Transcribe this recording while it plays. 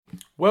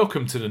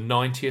Welcome to the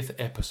 90th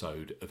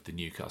episode of the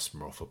New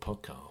Customer Offer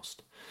podcast.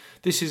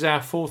 This is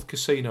our fourth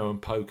casino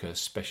and poker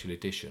special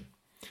edition.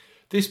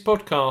 This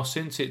podcast,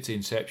 since its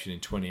inception in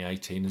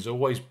 2018, has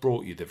always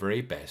brought you the very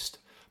best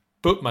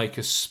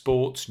bookmaker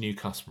sports new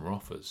customer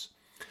offers.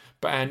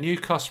 But our new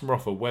customer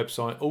offer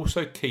website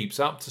also keeps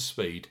up to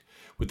speed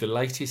with the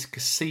latest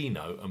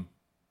casino and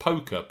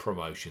poker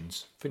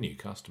promotions for new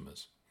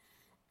customers.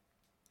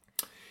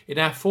 In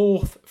our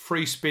fourth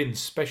Free Spins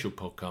special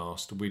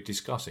podcast, we're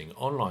discussing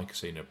online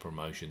casino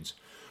promotions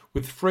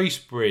with free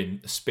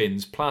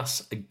spins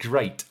plus a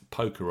great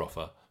poker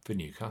offer for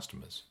new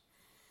customers.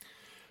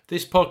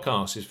 This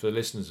podcast is for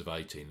listeners of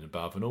 18 and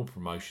above, and all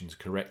promotions are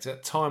correct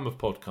at time of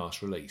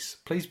podcast release.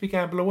 Please be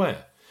gamble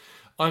aware.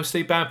 I'm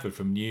Steve Bamford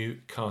from New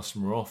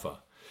Customer Offer.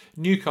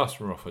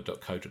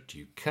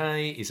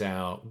 newcustomeroffer.co.uk is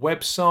our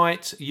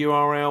website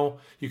URL.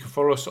 You can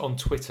follow us on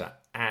Twitter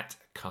at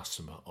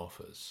Customer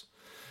Offers.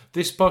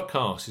 This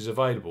podcast is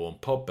available on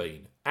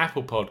Podbean,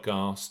 Apple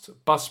Podcasts,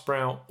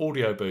 Buzzsprout,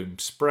 Audioboom,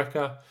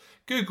 Spreaker,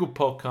 Google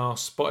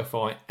Podcasts,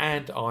 Spotify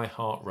and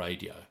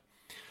iHeartRadio.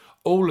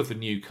 All of the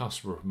new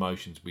customer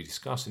promotions we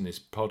discuss in this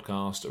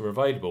podcast are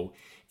available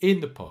in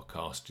the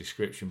podcast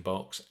description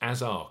box,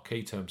 as are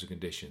key terms and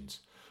conditions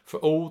for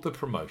all the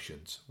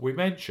promotions we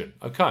mention.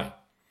 Okay,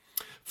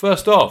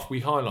 first off,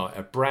 we highlight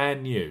a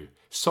brand new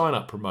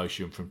sign-up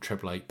promotion from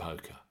 888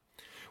 Poker,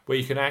 where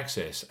you can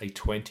access a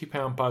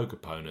 £20 poker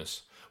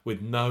bonus with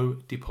no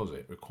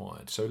deposit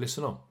required. So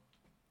listen on.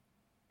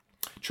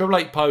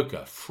 888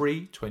 Poker,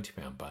 free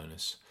 £20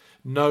 bonus,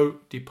 no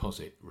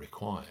deposit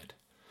required.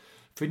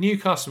 For new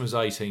customers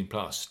 18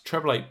 plus,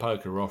 888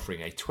 Poker are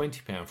offering a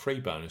 £20 free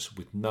bonus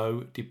with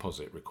no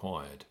deposit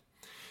required.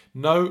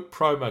 No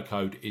promo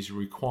code is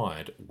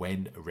required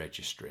when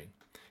registering.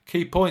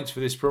 Key points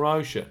for this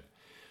promotion: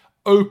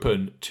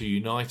 open to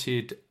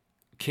United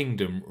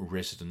Kingdom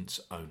residents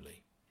only.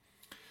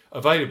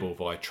 Available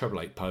via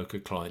 888 Poker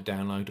client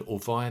download or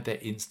via their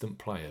instant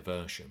player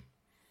version.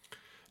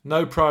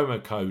 No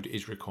promo code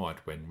is required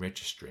when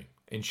registering.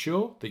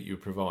 Ensure that you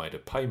provide a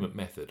payment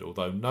method,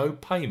 although no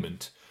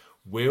payment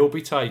will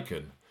be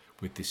taken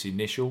with this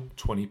initial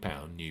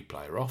 £20 new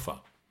player offer.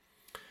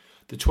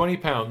 The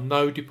 £20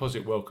 no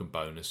deposit welcome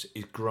bonus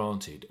is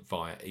granted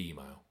via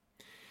email.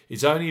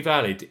 It's only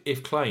valid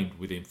if claimed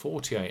within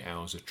 48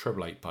 hours of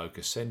 888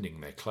 Poker sending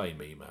their claim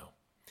email.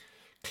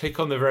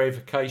 Click on the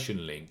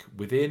verification link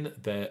within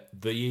the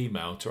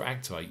email to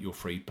activate your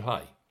free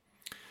play.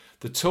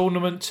 The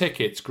tournament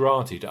tickets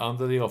granted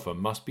under the offer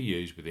must be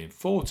used within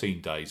 14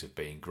 days of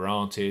being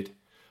granted.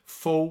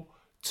 Full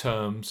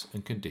terms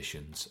and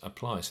conditions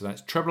apply. So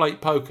that's 888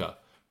 Poker,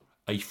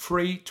 a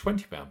free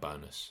 £20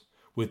 bonus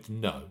with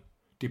no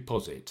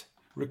deposit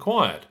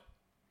required.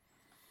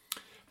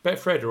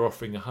 Betfred are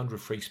offering 100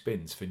 free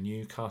spins for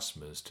new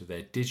customers to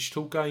their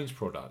digital games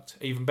product.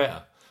 Even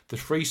better, the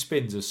free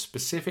spins are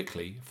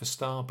specifically for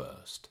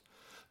Starburst,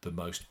 the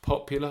most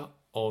popular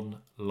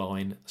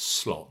online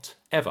slot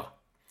ever.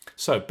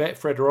 So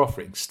Betfred are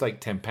offering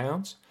stake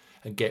 £10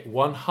 and get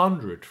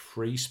 100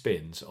 free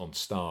spins on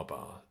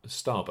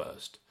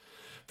Starburst.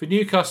 For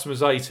new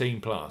customers 18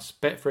 plus,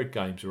 Betfred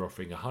Games are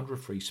offering 100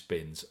 free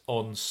spins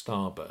on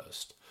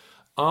Starburst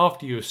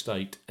after you have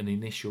staked an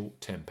initial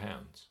 £10.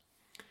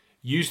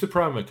 Use the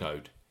promo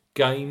code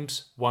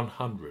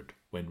GAMES100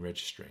 when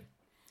registering.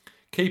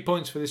 Key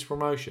points for this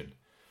promotion: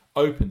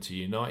 open to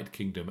United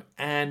Kingdom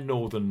and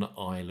Northern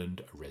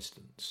Ireland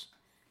residents.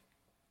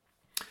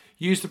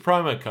 Use the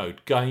promo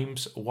code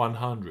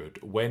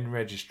GAMES100 when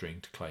registering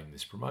to claim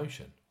this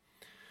promotion.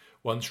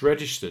 Once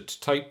registered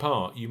to take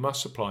part, you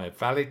must supply a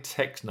valid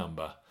text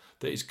number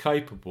that is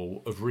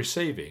capable of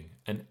receiving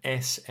an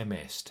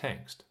SMS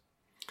text.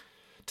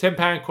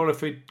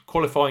 £10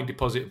 qualifying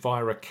deposit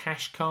via a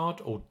cash card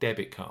or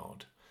debit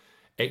card.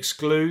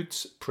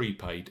 Excludes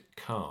prepaid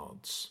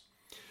cards.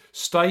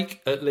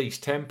 Stake at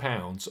least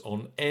 £10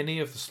 on any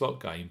of the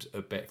slot games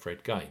at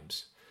Betfred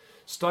Games.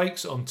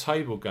 Stakes on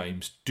table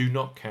games do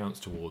not count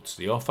towards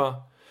the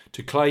offer.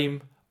 To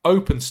claim,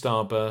 open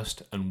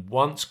Starburst, and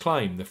once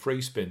claimed, the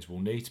free spins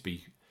will need to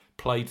be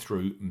played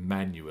through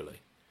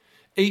manually.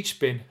 Each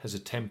spin has a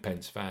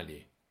 10p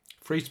value.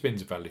 Free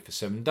spins are valid for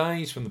 7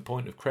 days from the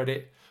point of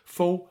credit.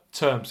 Full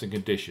terms and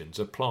conditions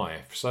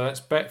apply. So that's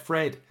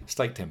Betfred,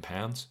 stake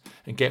 £10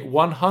 and get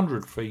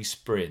 100 free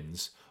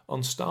spins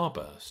on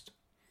Starburst.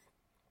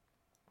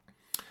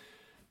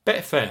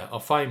 Betfair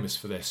are famous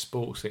for their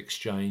sports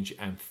exchange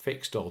and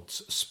fixed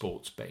odds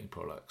sports betting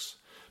products,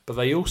 but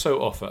they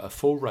also offer a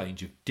full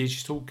range of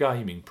digital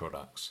gaming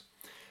products.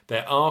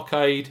 Their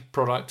arcade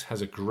product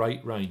has a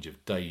great range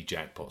of daily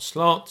jackpot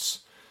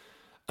slots,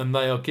 and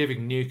they are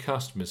giving new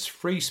customers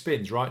free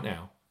spins right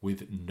now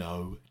with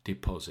no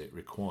deposit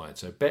required.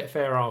 So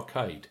Betfair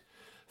Arcade,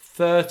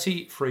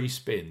 30 free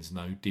spins,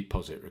 no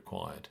deposit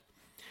required.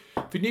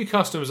 For new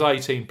customers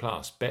 18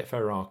 plus,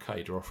 Betfair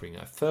Arcade are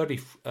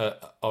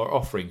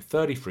offering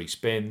 30 free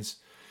spins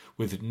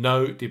with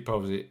no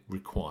deposit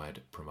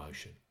required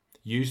promotion.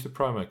 Use the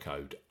promo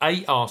code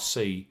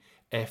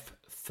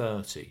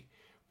ARCF30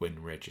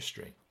 when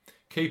registering.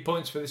 Key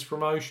points for this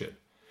promotion.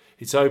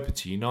 It's open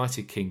to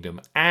United Kingdom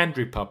and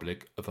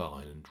Republic of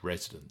Ireland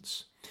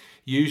residents.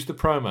 Use the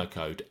promo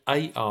code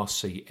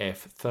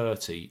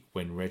ARCF30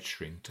 when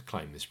registering to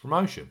claim this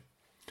promotion.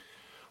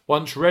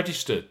 Once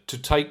registered, to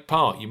take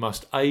part you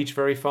must age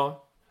verify,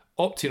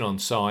 opt in on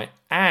site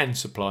and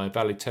supply a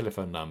valid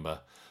telephone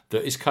number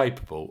that is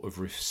capable of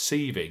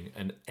receiving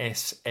an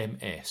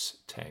SMS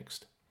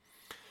text.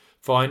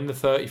 Find the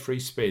 30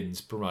 free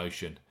spins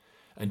promotion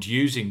and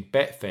using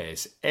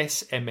Betfair's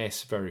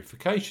SMS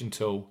verification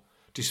tool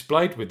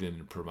displayed within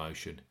the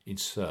promotion,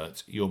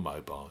 insert your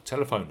mobile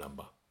telephone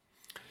number.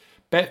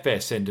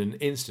 Betfair send an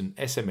instant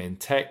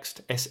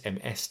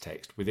SMS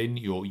text within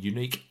your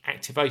unique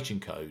activation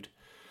code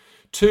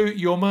to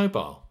your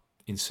mobile.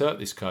 Insert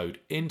this code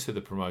into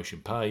the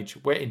promotion page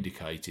where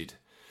indicated,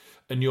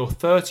 and your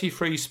 30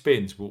 free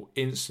spins will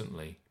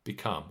instantly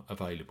become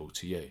available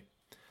to you.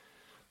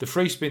 The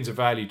free spins are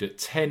valued at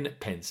 10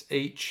 pence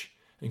each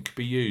and can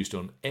be used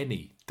on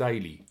any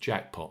daily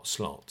jackpot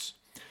slots.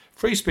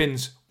 Free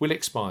spins will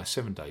expire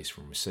 7 days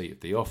from receipt of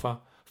the offer.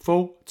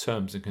 Full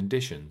terms and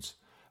conditions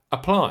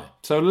apply.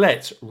 So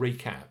let's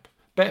recap.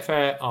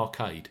 Betfair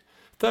Arcade,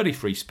 30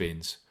 free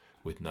spins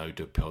with no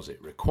deposit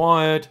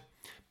required.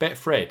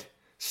 Betfred,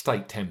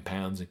 stake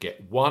 £10 and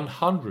get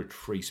 100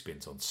 free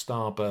spins on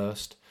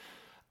Starburst.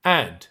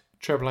 And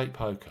Treble 8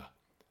 Poker,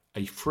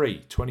 a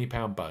free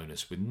 £20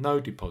 bonus with no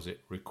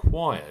deposit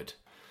required.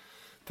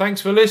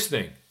 Thanks for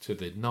listening to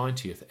the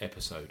 90th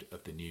episode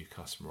of the New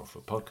Customer Offer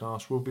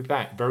podcast. We'll be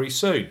back very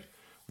soon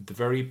with the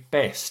very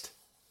best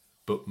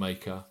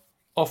bookmaker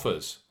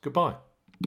offers. Goodbye.